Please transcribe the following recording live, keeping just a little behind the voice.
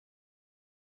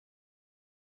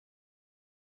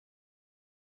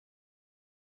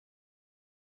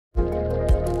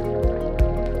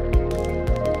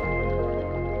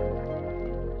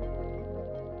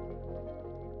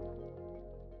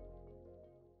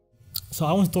So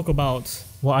I want to talk about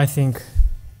what I think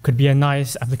could be a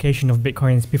nice application of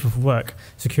Bitcoin's proof of work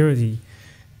security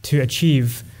to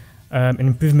achieve an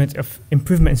improvement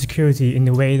in security in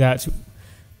the way that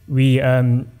we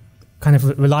kind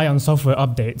of rely on software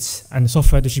updates and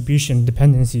software distribution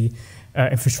dependency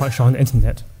infrastructure on the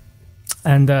internet.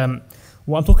 And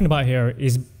what I'm talking about here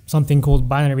is something called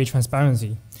binary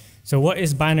transparency. So what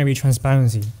is binary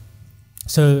transparency?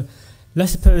 So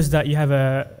let's suppose that you have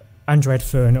an Android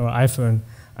phone or iPhone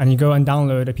and you go and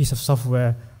download a piece of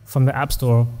software from the App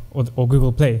Store or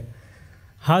Google Play.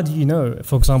 How do you know,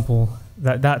 for example,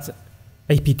 that that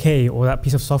APK or that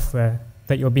piece of software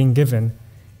that you're being given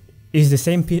is the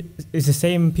same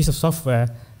piece of software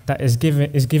that is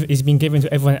being given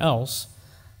to everyone else,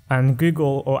 and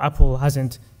Google or Apple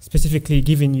hasn't specifically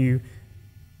given you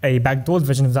a backdoored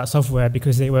version of that software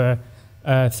because they were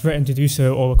threatened to do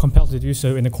so or compelled to do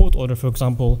so in a court order, for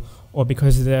example, or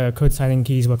because their code signing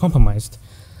keys were compromised.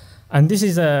 And this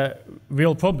is a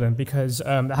real problem because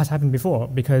that has happened before.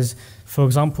 Because, for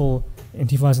example, in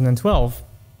 2012,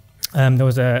 there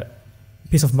was a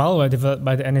piece of malware developed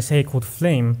by the NSA called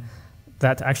Flame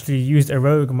that actually used a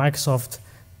rogue Microsoft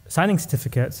signing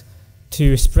certificate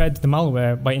to spread the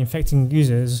malware by infecting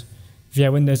users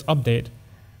via Windows Update.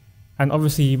 And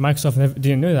obviously, Microsoft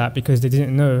didn't know that because they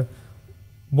didn't know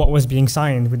what was being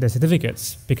signed with their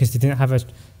certificates because they didn't have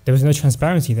there was no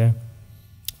transparency there.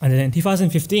 And then in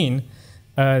 2015,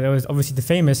 there was obviously the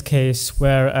famous case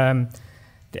where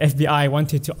the FBI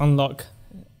wanted to unlock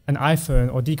an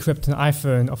iPhone or decrypt an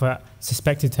iPhone of a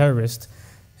suspected terrorist.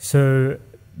 So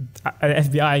the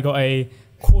FBI got a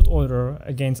court order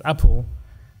against Apple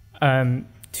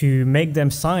to make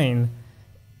them sign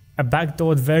a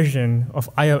backdoored version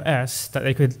of iOS that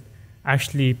they could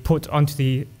actually put onto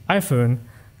the iPhone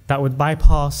that would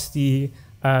bypass the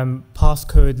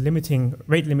passcode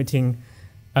rate limiting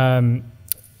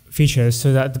features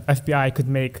so that the FBI could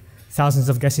make thousands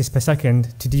of guesses per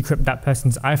second to decrypt that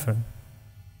person's iPhone.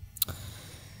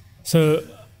 So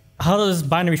how does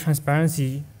binary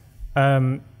transparency,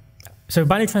 so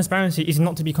binary transparency is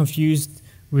not to be confused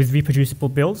with reproducible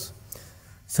builds.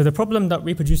 So the problem that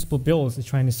reproducible builds is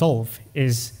trying to solve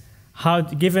is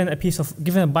given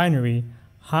a binary,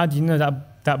 how do you know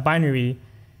that that binary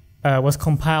was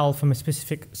compiled from a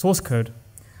specific source code?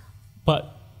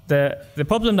 But the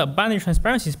problem that binary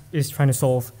transparency is trying to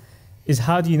solve is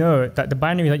how do you know that the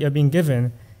binary that you're being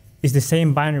given is the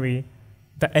same binary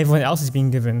that everyone else is being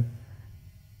given?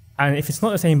 And if it's not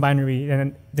the same binary,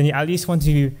 then you at least want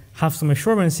to have some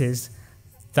assurances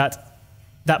that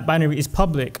that binary is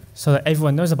public so that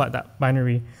everyone knows about that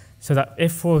binary. So that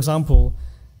if, for example,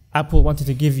 Apple wanted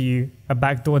to give you a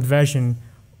backdoored version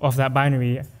of that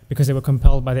binary because they were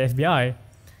compelled by the FBI,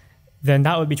 then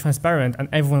that would be transparent and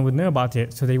everyone would know about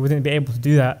it, so they wouldn't be able to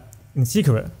do that in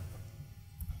secret.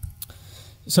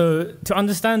 So to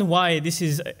understand why this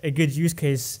is a good use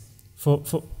case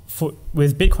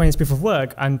with Bitcoin's proof of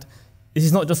work, and this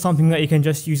is not just something that you can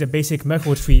just use a basic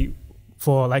Merkle tree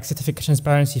for, like certificate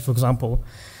transparency, for example.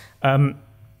 I'm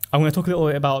going to talk a little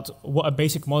bit about what a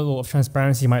basic model of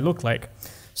transparency might look like.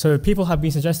 So people have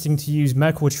been suggesting to use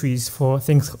Merkle trees for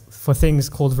things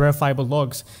called verifiable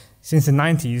logs since the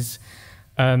 90s,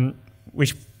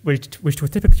 which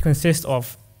would typically consist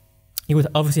of, you would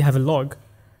obviously have a log,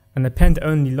 an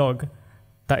append-only log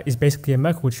that is basically a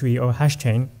Merkle tree or a hash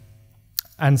chain,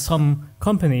 and some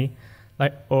company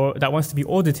that wants to be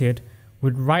audited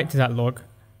would write to that log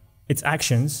its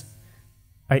actions,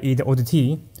 i.e. the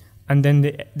auditee, and then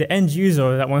the end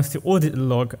user that wants to audit the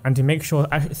log and to make sure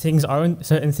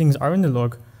certain things are in the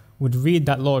log would read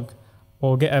that log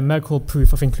or get a Merkle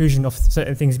proof of inclusion of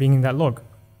certain things being in that log.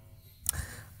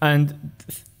 And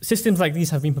systems like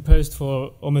these have been proposed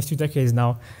for almost 2 decades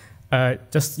now,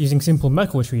 just using simple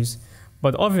Merkle trees.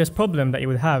 But the obvious problem that you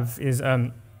would have is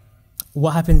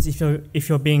what happens if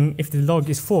the log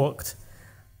is forked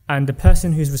and the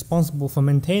person who's responsible for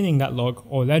maintaining that log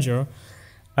or ledger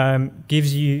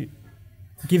gives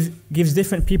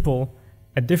different people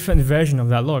a different version of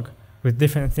that log with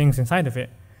different things inside of it.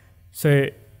 So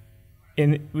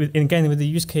again, with the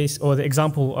use case or the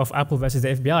example of Apple versus the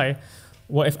FBI,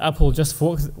 what if Apple just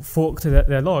forked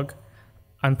their log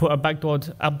and put a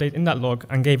backdoored update in that log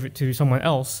and gave it to someone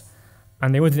else,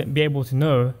 and they wouldn't be able to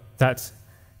know that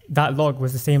that log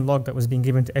was the same log that was being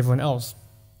given to everyone else?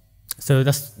 So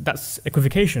that's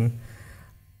equivocation.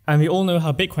 And we all know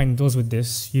how Bitcoin deals with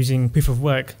this, using proof of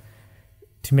work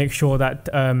to make sure that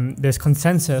there's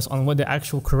consensus on what the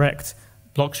actual correct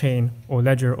blockchain or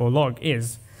ledger or log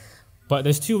is. But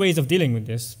there's 2 ways of dealing with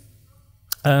this.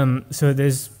 So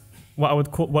there's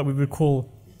what we would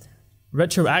call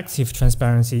retroactive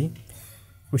transparency,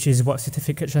 which is what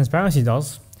certificate transparency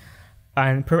does,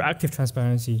 and proactive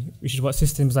transparency, which is what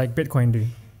systems like Bitcoin do.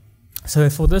 So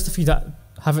for those of you that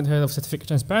haven't heard of certificate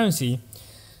transparency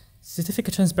is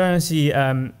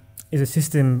a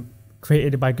system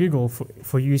created by Google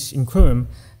for use in Chrome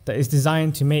that is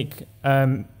designed to make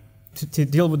to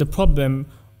deal with the problem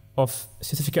of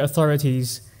certificate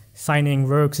authorities signing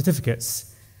rogue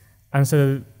certificates. And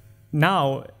so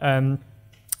now,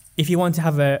 if you want to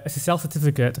have a SSL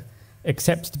certificate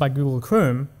accepted by Google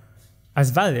Chrome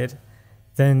as valid,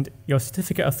 then your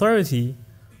certificate authority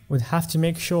would have to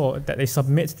make sure that they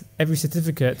submit every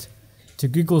certificate to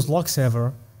Google's log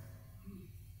server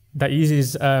that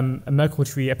uses a Merkle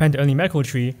tree, append-only Merkle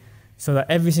tree, so that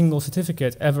every single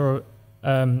certificate ever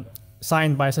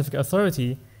signed by a certificate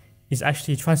authority is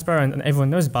actually transparent and everyone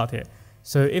knows about it.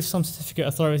 So if some certificate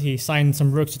authority signed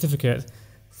some rogue certificate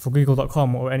for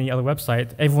google.com or any other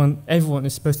website, everyone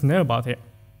is supposed to know about it.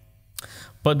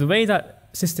 But the way that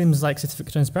systems like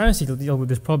certificate transparency will deal with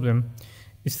this problem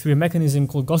is through a mechanism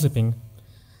called gossiping.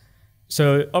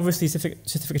 So obviously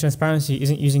certificate transparency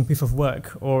isn't using proof of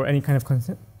work or any kind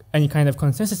of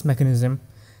consensus mechanism.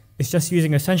 It's just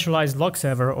using a centralized log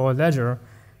server or ledger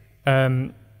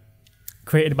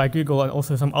created by Google and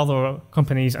also some other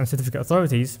companies and certificate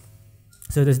authorities.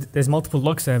 So there's multiple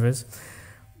log servers.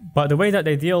 But the way that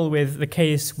they deal with the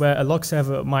case where a log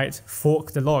server might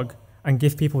fork the log and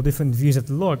give people different views of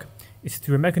the log is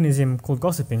through a mechanism called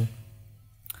gossiping.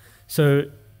 So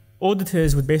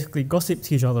auditors would basically gossip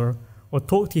to each other or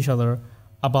talk to each other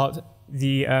about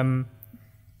the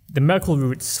Merkle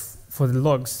roots for the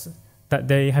logs that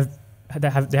they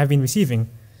have been receiving.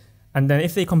 And then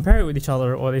if they compare it with each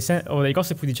other or they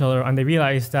gossip with each other and they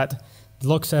realize that the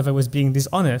log server was being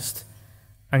dishonest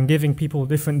and giving people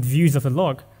different views of the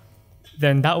log,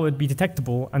 then that would be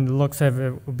detectable and the log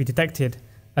server would be detected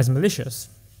as malicious.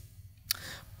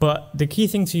 But the key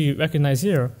thing to recognize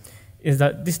here is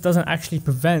that this doesn't actually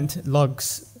prevent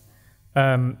logs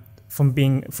this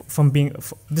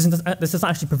doesn't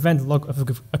actually prevent log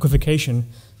equivocation.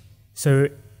 So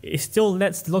it still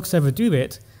lets the log server do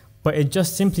it, but it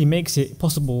just simply makes it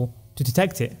possible to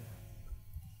detect it.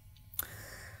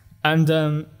 And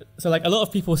so like a lot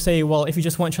of people say, well, if you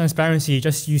just want transparency,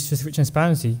 just use specific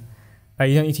transparency.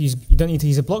 You don't need to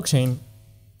use a blockchain.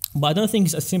 But I don't think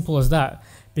it's as simple as that,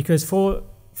 because for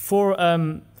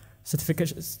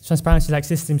certificate transparency like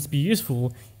systems to be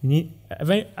useful, you need at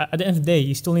the end of the day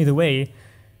you still need a way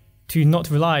to not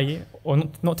rely or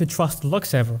not to trust the log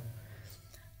server.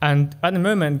 And at the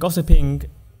moment, gossiping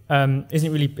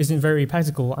isn't very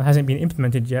practical and hasn't been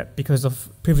implemented yet because of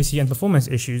privacy and performance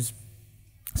issues.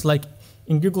 So like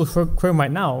in Google Chrome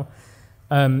right now,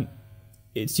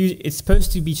 it's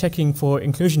supposed to be checking for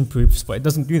inclusion proofs, but it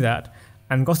doesn't do that.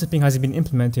 And gossiping hasn't been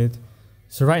implemented.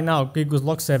 So right now, Google's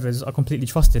log servers are completely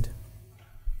trusted.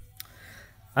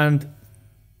 And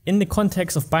in the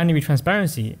context of binary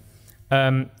transparency,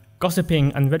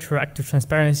 gossiping and retroactive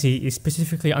transparency is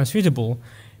specifically unsuitable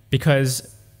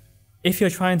because if you're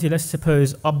trying to, let's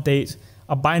suppose, update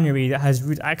a binary that has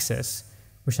root access,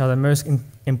 which are the most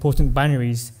important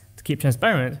binaries to keep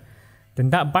transparent, then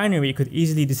that binary could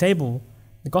easily disable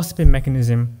the gossiping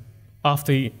mechanism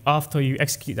after you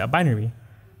execute that binary.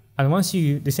 And once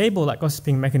you disable that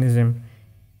gossiping mechanism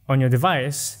on your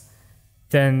device,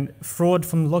 then fraud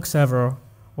from the log server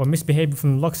or misbehavior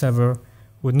from the log server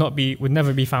would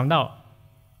never be found out.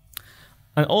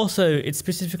 And also, it's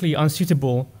specifically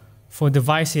unsuitable for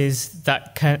devices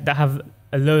that have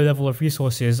a low level of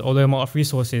resources or low amount of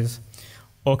resources,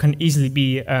 or can easily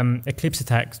be eclipse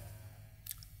attacked,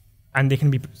 and they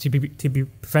can be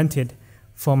prevented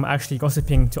from actually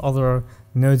gossiping to other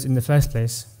nodes in the first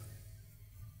place.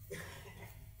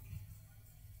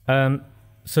 And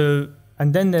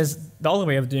then there's the other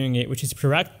way of doing it, which is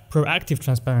proactive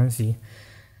transparency.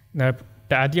 Now,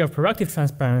 the idea of proactive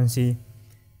transparency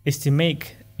is to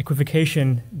make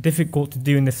equivocation difficult to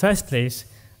do in the first place,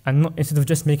 and not, instead of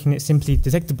just making it simply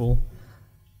detectable,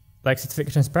 like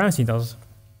certificate transparency does.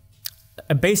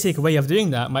 A basic way of doing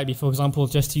that might be, for example,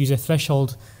 just to use a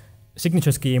threshold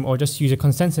signature scheme or just use a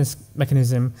consensus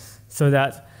mechanism so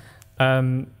that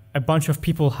a bunch of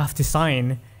people have to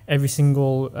sign every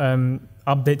single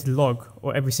updated log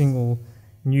or every single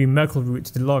new Merkle root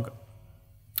to the log.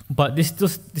 But this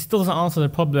still doesn't answer the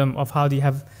problem of how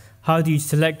do you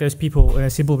select those people in a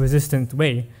Sybil-resistant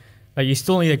way. Like, you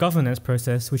still need a governance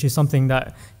process, which is something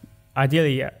that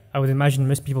ideally I would imagine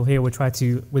most people here would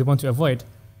want to avoid.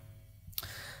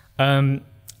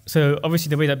 So obviously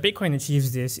the way that Bitcoin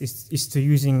achieves this is to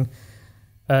using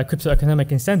crypto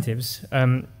economic incentives,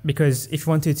 because if you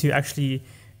wanted to actually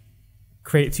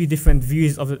create two different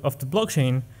views of the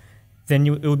blockchain, then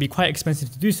it would be quite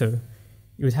expensive to do so.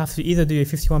 You would have to either do a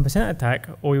 51% attack,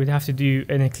 or you would have to do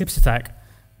an eclipse attack,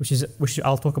 which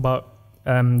I'll talk about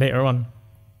later on.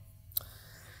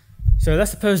 So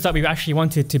let's suppose that we actually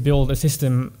wanted to build a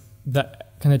system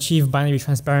that can achieve binary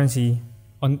transparency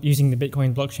on using the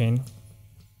Bitcoin blockchain,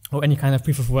 or any kind of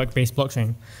proof of work based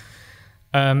blockchain.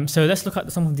 So let's look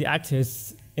at some of the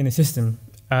actors in the system,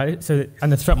 and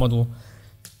the threat model.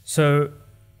 So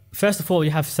first of all,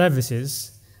 you have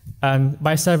services, and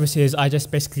by services, I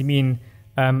just basically mean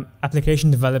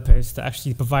application developers that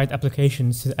actually provide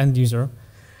applications to the end user.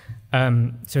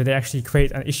 So they actually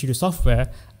create and issue the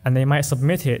software, and they might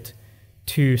submit it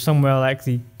to somewhere like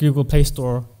the Google Play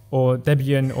Store or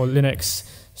Debian or Linux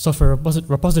software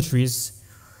repositories,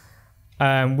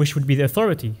 which would be the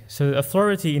authority. So the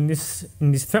authority in this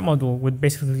threat model would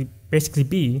basically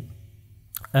be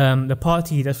the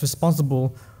party that's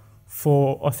responsible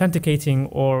for authenticating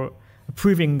or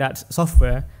approving that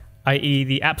software, i.e.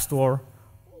 the App Store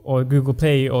or Google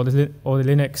Play or the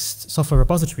Linux software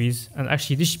repositories, and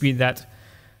actually distribute that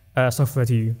software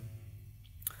to you.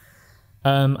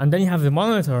 And then you have the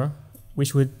monitor,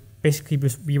 which would basically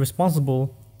be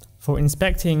responsible for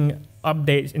inspecting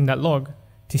updates in that log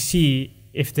to see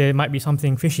if there might be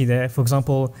something fishy there. For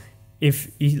example,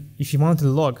 if you monitor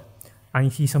the log and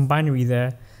you see some binary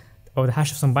there, or the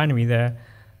hash of some binary there,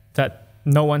 that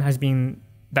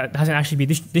hasn't actually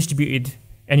been distributed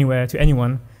anywhere to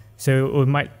anyone, so it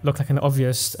might look like an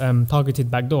obvious targeted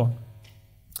backdoor.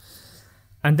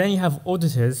 And then you have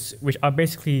auditors, which are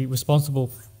basically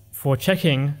responsible for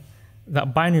checking that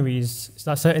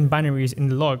certain binaries in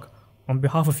the log on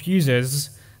behalf of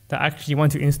users that actually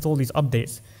want to install these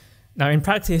updates. Now, in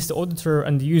practice, the auditor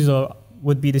and the user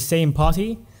would be the same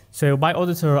party. So by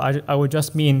auditor, I would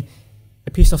just mean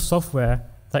a piece of software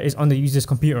that is on the user's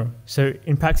computer. So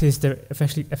in practice, they're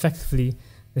effectively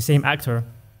the same actor.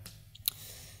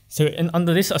 So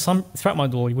under this threat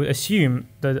model, you would assume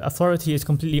that the authority is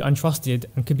completely untrusted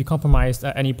and could be compromised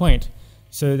at any point.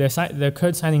 So their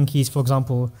code signing keys, for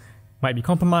example, might be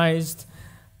compromised,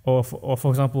 or for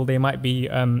example, they might be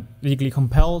legally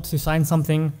compelled to sign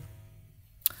something.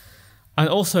 And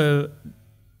also,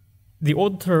 the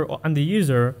auditor and the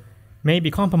user may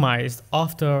be compromised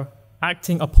after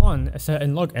acting upon a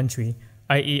certain log entry,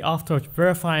 i.e. after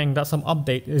verifying that some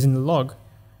update is in the log,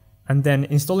 and then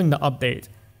installing the update,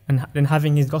 and then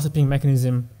having his gossiping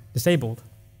mechanism disabled.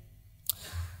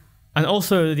 And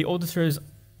also, the auditor's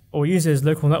or user's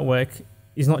local network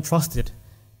is not trusted.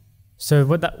 So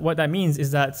what that means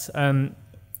is that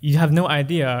you have no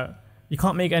idea, you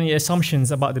can't make any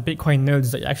assumptions about the Bitcoin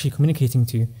nodes that you're actually communicating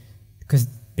to,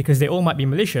 because they all might be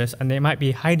malicious and they might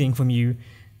be hiding from you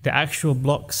the actual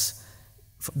blocks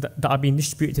that are being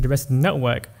distributed to the rest of the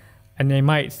network, and they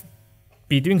might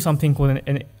be doing something called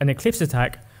an eclipse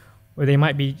attack, where they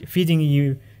might be feeding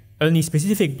you only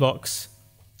specific blocks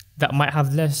that might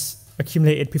have less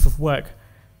accumulated proof of work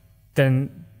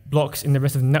than blocks in the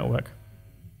rest of the network,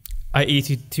 i.e.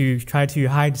 to try to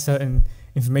hide certain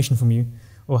information from you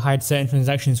or hide certain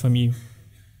transactions from you.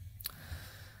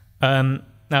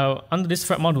 Now, under this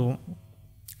threat model,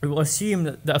 we will assume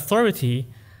that the authority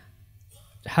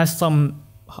has some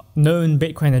known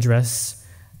Bitcoin address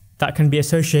that can be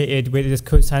associated with this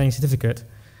code signing certificate,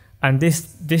 and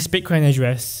this Bitcoin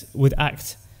address would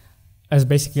act as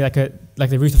basically like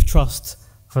the root of trust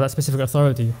for that specific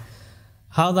authority.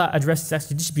 How that address is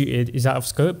actually distributed is out of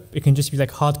scope. It can just be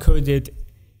like hard-coded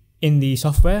in the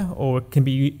software, or it can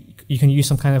be you can use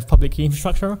some kind of public key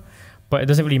infrastructure, but it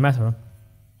doesn't really matter.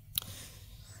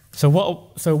 So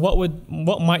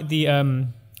what might the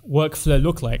workflow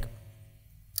look like?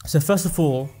 So first of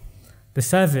all, the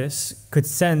service could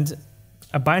send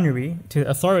a binary to the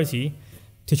authority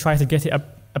to try to get it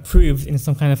approved in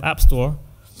some kind of app store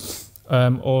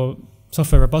or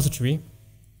software repository,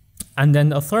 and then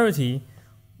the authority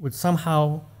would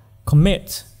somehow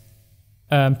commit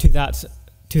to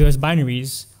those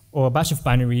binaries or a batch of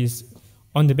binaries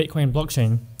on the Bitcoin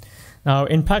blockchain. Now,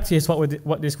 in practice,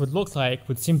 what this would look like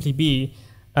would simply be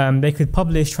they could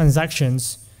publish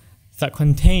transactions that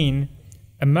contain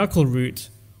a Merkle root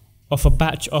of a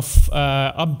batch of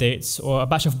updates or a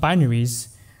batch of binaries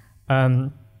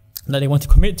that they want to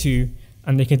commit to,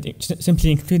 and they could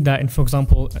simply include that in, for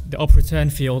example, the op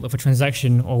return field of a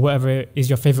transaction, or whatever is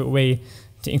your favorite way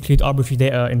to include arbitrary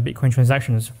data in Bitcoin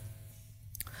transactions.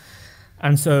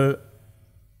 And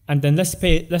then let's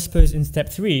suppose in step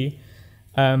 3,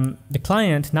 the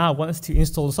client now wants to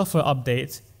install the software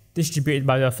update distributed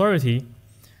by the authority.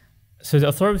 So the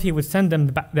authority would send them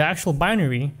the actual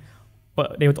binary,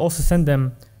 but they would also send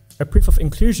them a proof of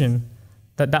inclusion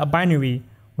that that binary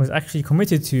was actually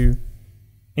committed to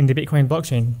in the Bitcoin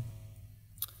blockchain.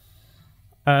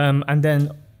 And then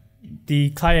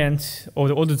the client or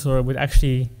the auditor would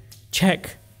actually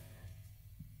check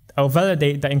or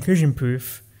validate that inclusion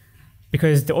proof,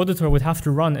 because the auditor would have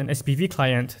to run an SPV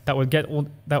client that would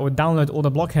download all the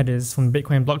block headers from the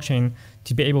Bitcoin blockchain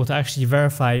to be able to actually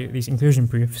verify these inclusion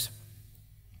proofs.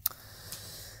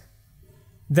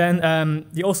 Then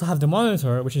you also have the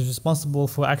monitor, which is responsible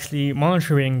for actually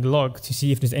monitoring the log to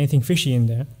see if there's anything fishy in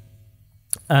there.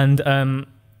 And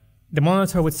the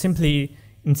monitor would simply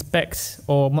inspect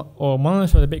or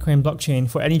monitor the Bitcoin blockchain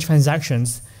for any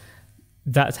transactions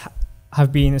that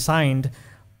have been assigned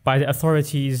by the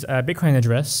authority's Bitcoin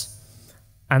address,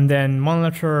 and then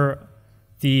monitor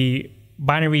the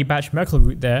binary batch Merkle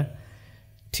root there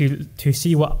to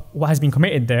see what has been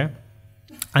committed there.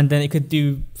 And then it could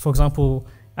do, for example,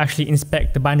 actually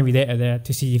inspect the binary data there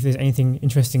to see if there's anything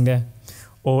interesting there,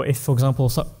 or if, for example,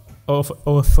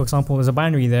 there's a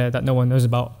binary there that no one knows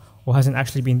about or hasn't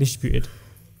actually been distributed.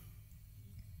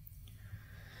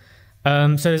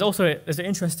 So there's an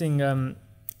interesting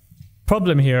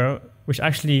problem here, which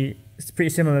actually is pretty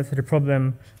similar to the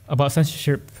problem about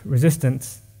censorship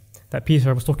resistance that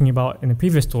Peter was talking about in the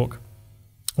previous talk.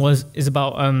 Is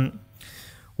about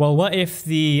well, what if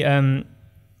the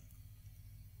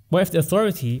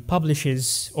authority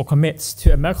publishes or commits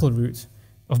to a Merkle root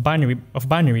of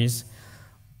binaries,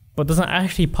 but doesn't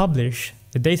actually publish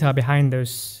the data behind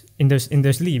those in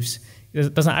those leaves?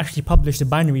 It doesn't actually publish the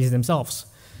binaries themselves.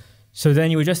 So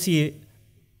then you would just see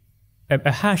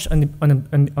a hash on the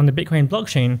Bitcoin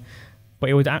blockchain, but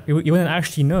you wouldn't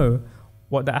actually know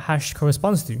what that hash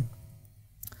corresponds to.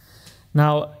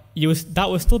 Now, that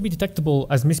would still be detectable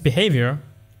as misbehavior,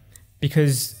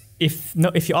 because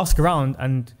if you ask around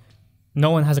and no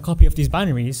one has a copy of these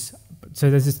binaries, so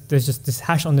there's just this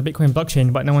hash on the Bitcoin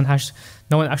blockchain, but no one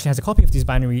actually has a copy of these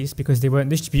binaries because they weren't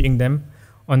distributing them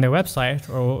on their website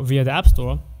or via the App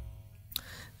Store,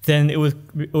 then it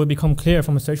would become clear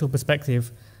from a social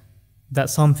perspective that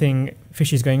something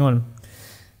fishy is going on.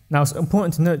 Now, it's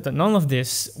important to note that none of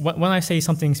this, when I say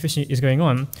something fishy is going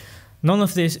on, none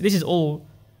of this is all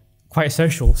quite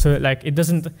social. So like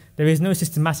there is no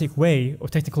systematic way or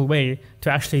technical way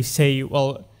to actually say,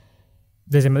 well,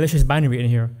 there's a malicious binary in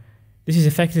here. This is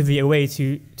effectively a way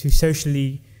to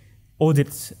socially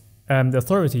audit the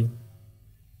authority.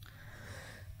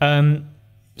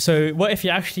 So what if you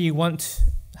actually want,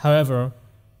 however,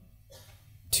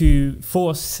 to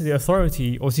force the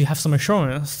authority, or to have some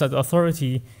assurance that the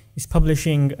authority is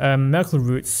publishing Merkle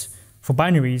roots for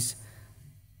binaries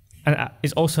and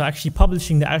is also actually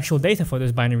publishing the actual data for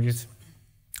those binaries?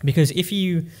 Because if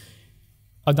you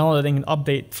are downloading an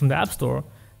update from the App Store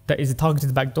that is a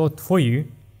targeted backdoor for you,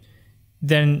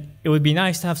 then it would be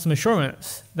nice to have some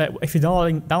assurance that if you're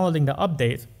downloading the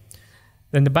update,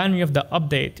 then the binary of the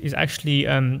update is actually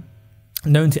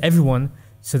known to everyone,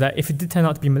 so that if it did turn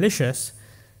out to be malicious,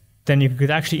 then you could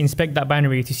actually inspect that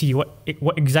binary to see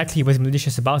what exactly was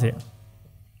malicious about it.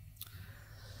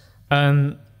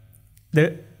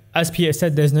 As Peter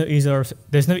said, there's no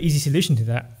easy solution to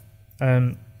that,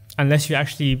 unless you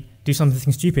actually do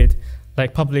something stupid,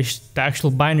 like publish the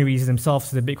actual binaries themselves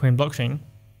to the Bitcoin blockchain.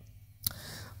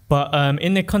 But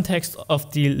in the context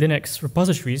of the Linux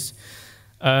repositories,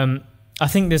 I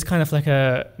think there's kind of like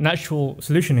a natural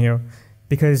solution here,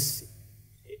 because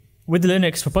with the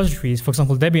Linux repositories, for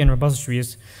example, Debian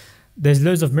repositories, there's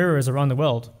loads of mirrors around the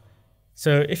world.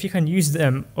 So if you can use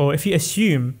them, or if you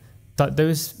assume that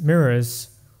those mirrors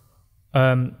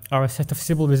are a set of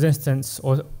Sybil resistance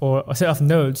or a set of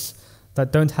nodes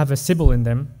that don't have a Sybil in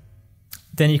them,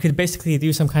 then you could basically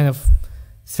do some kind of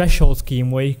threshold scheme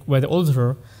where the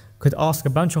auditor could ask a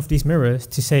bunch of these mirrors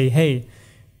to say, hey,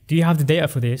 do you have the data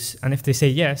for this? And if they say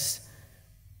yes,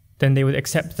 then they would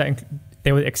accept that.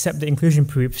 They would accept the inclusion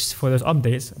proofs for those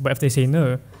updates. But if they say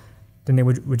no, then they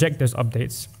would reject those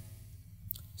updates.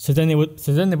 So then the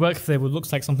workflow would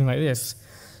look like something like this.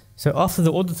 So after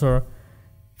the auditor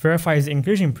verifies the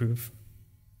inclusion proof,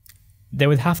 they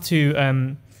would have to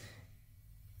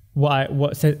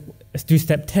do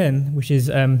step 10, which is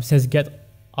says get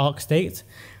arc state,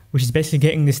 which is basically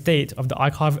getting the state of the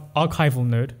archival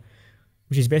node,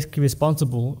 which is basically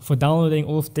responsible for downloading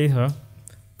all of the data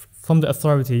from the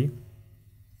authority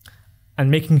and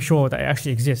making sure that it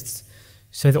actually exists.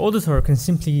 So the auditor can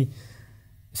simply,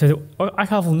 so the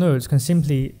archival nodes can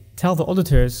simply tell the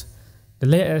auditors the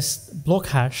latest block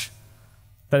hash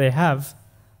that they have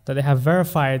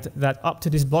verified that up to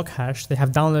this block hash, they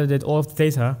have downloaded all of the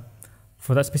data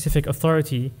for that specific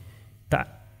authority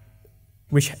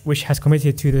which has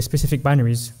committed to the specific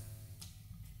binaries.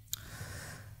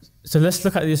 So let's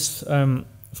look at this from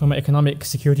an economic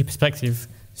security perspective.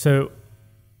 So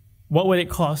what would it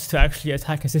cost to actually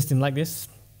attack a system like this?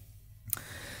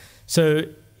 So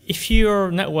if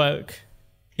your network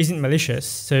isn't malicious,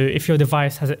 so if your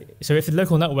device has if the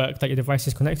local network that your device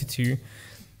is connected to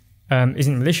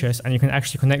isn't malicious, and you can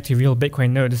actually connect to real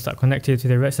Bitcoin nodes that are connected to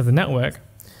the rest of the network,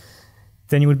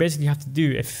 then you would basically have to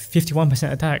do a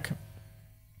 51% attack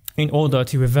in order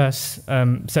to reverse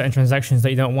certain transactions that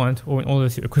you don't want, or in order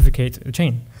to equivocate the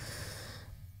chain.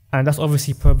 And that's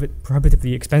obviously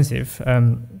prohibitively expensive.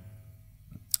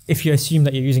 If you assume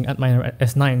that you're using Antminer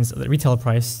S9s at the retail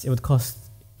price, it would cost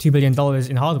 $2 billion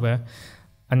in hardware,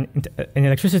 and in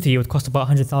electricity, it would cost about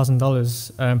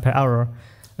 $100,000 per hour,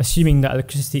 assuming that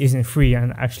electricity isn't free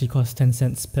and actually costs 10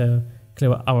 cents per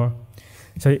kilowatt hour.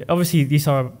 So obviously, these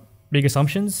are big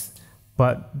assumptions,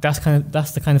 but that's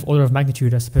the kind of order of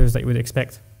magnitude, I suppose, that you would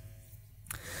expect.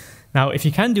 Now, if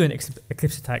you can do an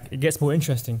Eclipse attack, it gets more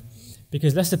interesting,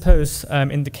 because let's suppose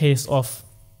in the case of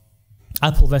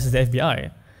Apple versus the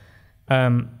FBI,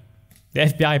 the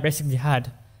FBI basically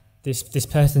had this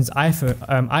person's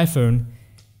iPhone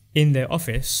in their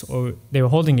office, or they were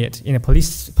holding it in a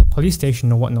police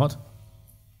station or whatnot,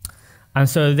 and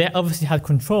so they obviously had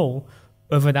control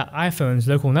over that iPhone's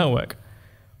local network.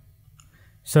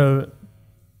 So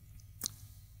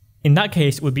in that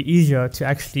case, it would be easier to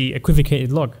actually equivocate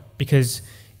the log, because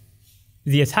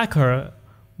the attacker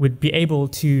would be able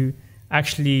to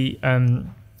actually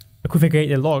equivocate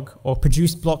the log or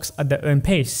produce blocks at their own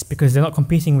pace, because they're not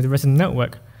competing with the rest of the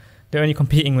network. They're only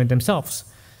competing with themselves.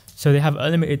 So they have a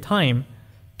limited time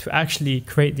to actually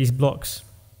create these blocks.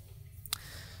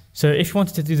 So if you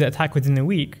wanted to do the attack within a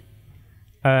week,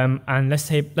 and let's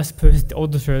suppose the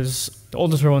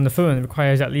auditor on the phone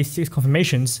requires at least 6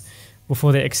 confirmations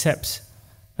before they accept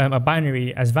a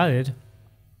binary as valid,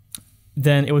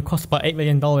 then it would cost about $8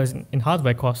 million in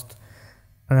hardware cost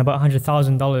and about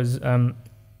 $100,000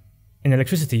 in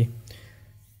electricity.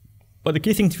 But the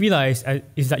key thing to realize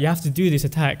is that you have to do this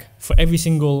attack for every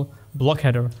single block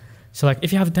header. So like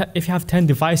if you have 10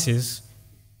 devices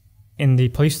in the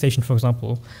police station, for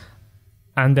example,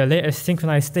 and the latest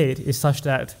synchronized state is such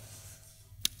that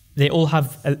they all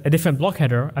have a different block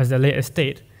header as their latest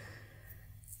state,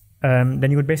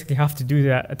 then you would basically have to do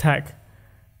that attack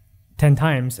 10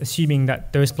 times, assuming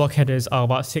that those block headers are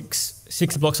about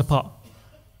six blocks apart.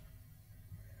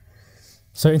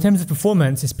 So in terms of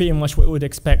performance, it's pretty much what we would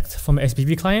expect from an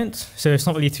SBB client, so it's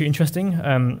not really too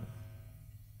interesting.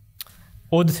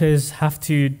 Auditors have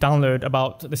to download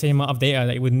about the same amount of data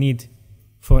that you would need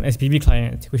for an SBB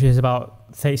client, which is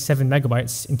about 37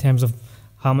 megabytes in terms of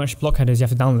how much block headers you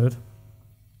have to download.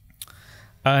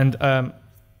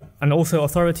 And also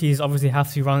authorities obviously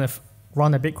have to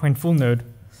run a Bitcoin full node.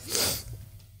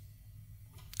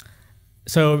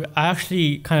 So I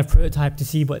actually kind of prototyped to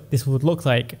see what this would look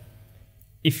like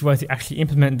if you were to actually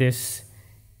implement this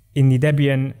in the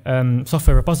Debian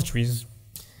software repositories.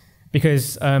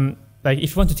 Because like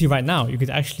if you wanted to right now, you could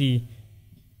actually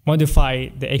modify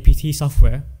the APT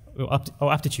software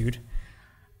or aptitude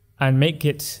and make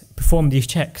it perform these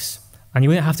checks. And you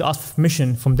wouldn't have to ask for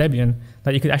permission from Debian,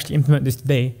 that you could actually implement this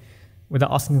today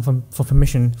without asking for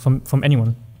permission from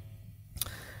anyone.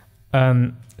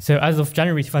 So as of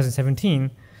January 2017,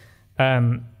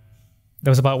 there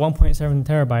was about 1.7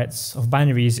 terabytes of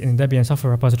binaries in Debian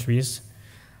software repositories,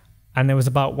 and there was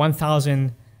about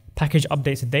 1,000 package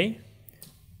updates a day.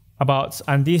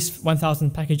 And these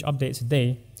 1,000 package updates a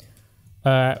day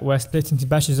were split into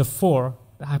batches of 4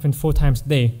 that happened 4 times a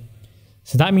day.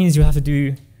 So that means you have to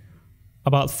do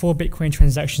about 4 Bitcoin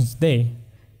transactions a day,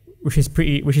 which seems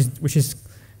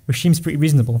pretty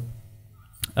reasonable.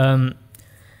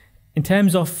 In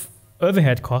terms of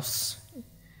overhead costs,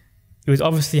 you would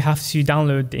obviously have to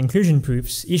download the inclusion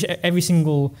proofs. Every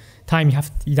single time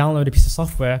you download a piece of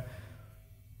software,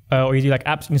 or you do like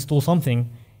apt install something,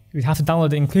 you'd have to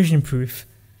download the inclusion proof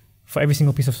for every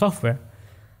single piece of software.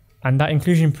 And that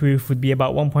inclusion proof would be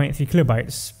about 1.3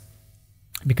 kilobytes,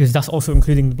 because that's also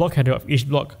including the block header of each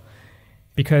block.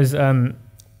 Because under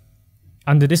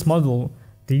this model,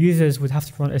 the users would have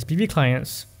to run SPV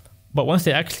clients, but once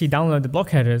they actually download the block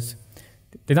headers,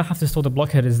 they don't have to store the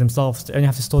block headers themselves. They only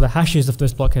have to store the hashes of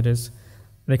those block headers.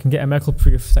 They can get a Merkle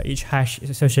proof that each hash is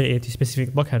associated to a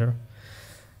specific block header.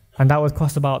 And that would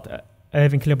cost about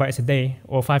 11 kilobytes a day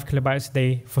or 5 kilobytes a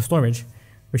day for storage,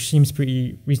 which seems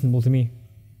pretty reasonable to me.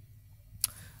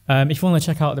 If you want to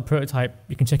check out the prototype,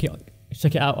 you can check it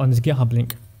out on this GitHub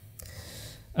link.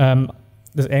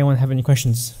 Does anyone have any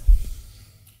questions?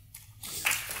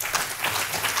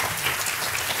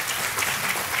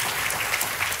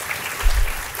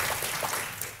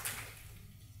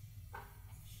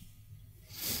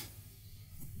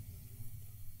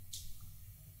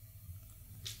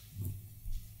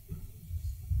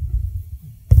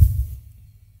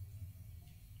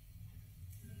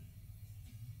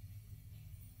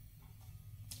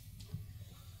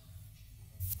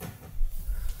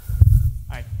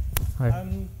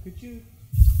 Hi.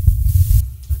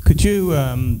 Could you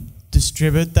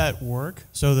distribute that work?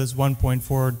 So there's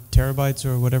 1.4 terabytes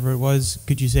or whatever it was.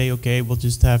 Could you say, okay, we'll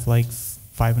just have like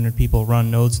 500 people run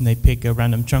nodes and they pick a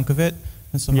random chunk of it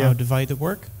and somehow divide the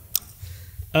work?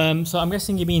 So I'm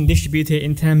guessing you mean distributed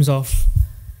in terms of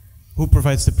who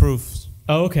provides the proofs?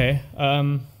 Oh, okay.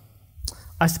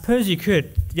 I suppose you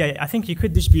could. Yeah, I think you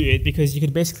could distribute it because you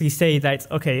could basically say that,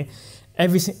 okay,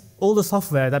 all the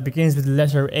software that begins with the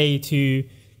letter A to,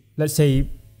 let's say,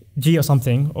 G or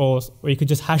something, or you could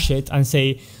just hash it and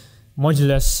say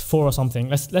modulus 4 or something.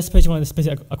 Let's suppose you want to split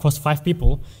it across 5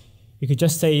 people. You could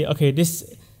just say, okay,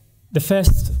 the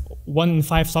first 1 in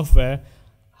 5 software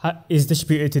is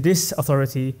distributed to this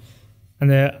authority,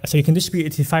 and so you can distribute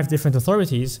it to 5 different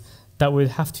authorities that would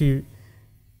have to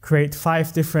create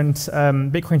 5 different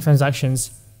Bitcoin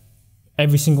transactions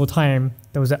every single time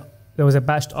there was a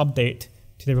batched update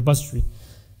to the repository.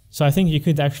 So I think you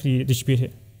could actually distribute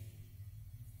it.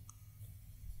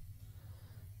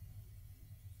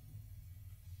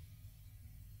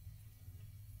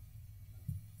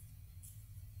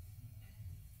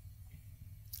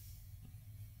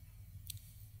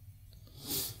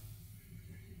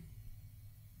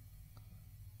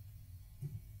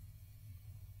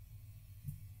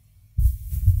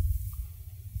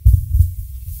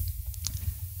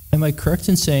 Am I correct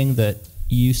in saying that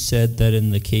you said that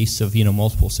in the case of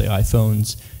multiple, say,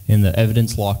 iPhones in the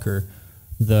evidence locker,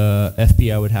 the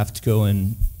FBI would have to go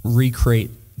and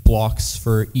recreate blocks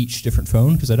for each different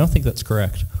phone? Because I don't think that's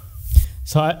correct.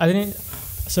 So I didn't.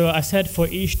 So I said for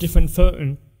each different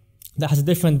phone that has a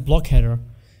different block header,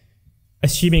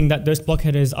 assuming that those block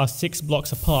headers are 6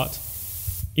 blocks apart,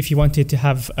 if you wanted to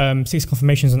have 6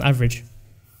 confirmations on average.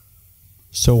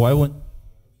 So why wouldn't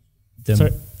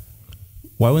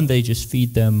they just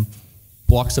feed them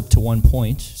blocks up to 1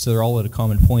 point, so they're all at a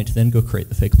common point, then go create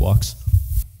the fake blocks?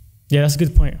 Yeah, that's a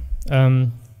good point. Yeah,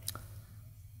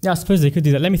 I suppose they could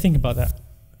do that. Let me think about that.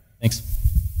 Thanks.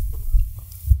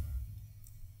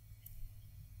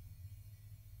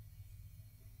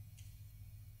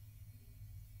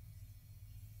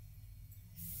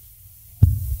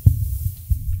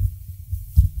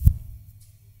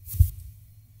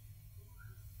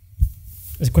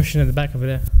 There's a question at the back over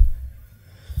there.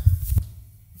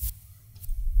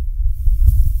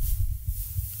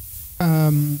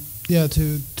 Yeah,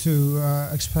 to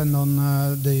expand on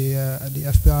the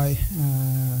FBI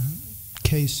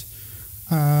case,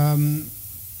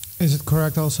 is it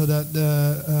correct also that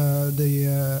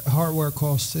the hardware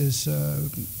cost is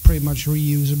pretty much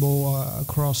reusable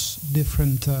across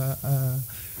different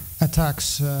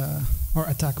attacks or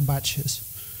attack batches?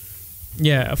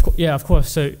 Yeah, of course.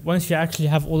 So once you actually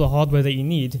have all the hardware that you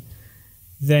need,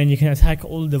 then you can attack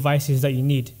all the devices that you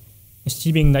need,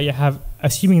 assuming that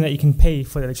you can pay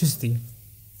for the electricity.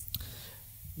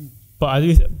 But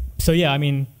I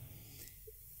mean,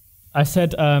 I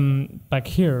said back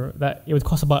here that it would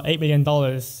cost about $8 million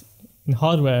in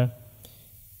hardware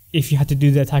if you had to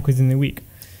do the attack within a week,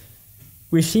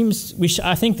 I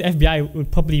think the FBI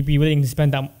would probably be willing to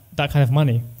spend that kind of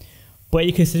money. But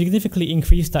you can significantly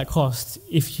increase that cost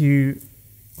if you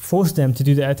force them to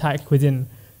do the attack within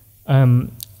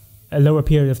a lower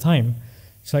period of time.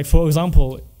 So, like, for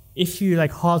example, if you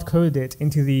hard code it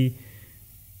into the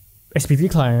SPV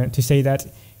client to say that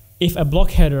if a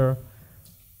block header,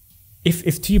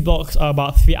 if 2 blocks are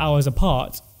about 3 hours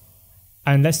apart,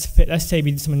 and let's say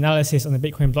we did some analysis on the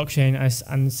Bitcoin blockchain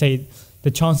and say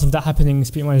the chance of that happening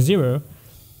is pretty much 0,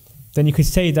 then you could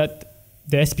say that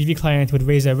the SPV client would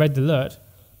raise a red alert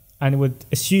and would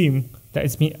assume that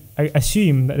there's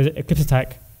an Eclipse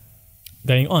attack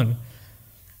going on.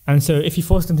 And so if you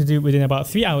force them to do it within about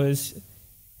 3 hours,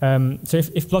 so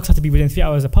if blocks have to be within 3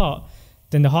 hours apart,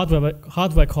 then the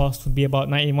hardware cost would be about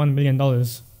 $91 million.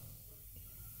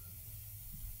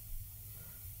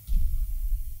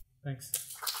 Thanks.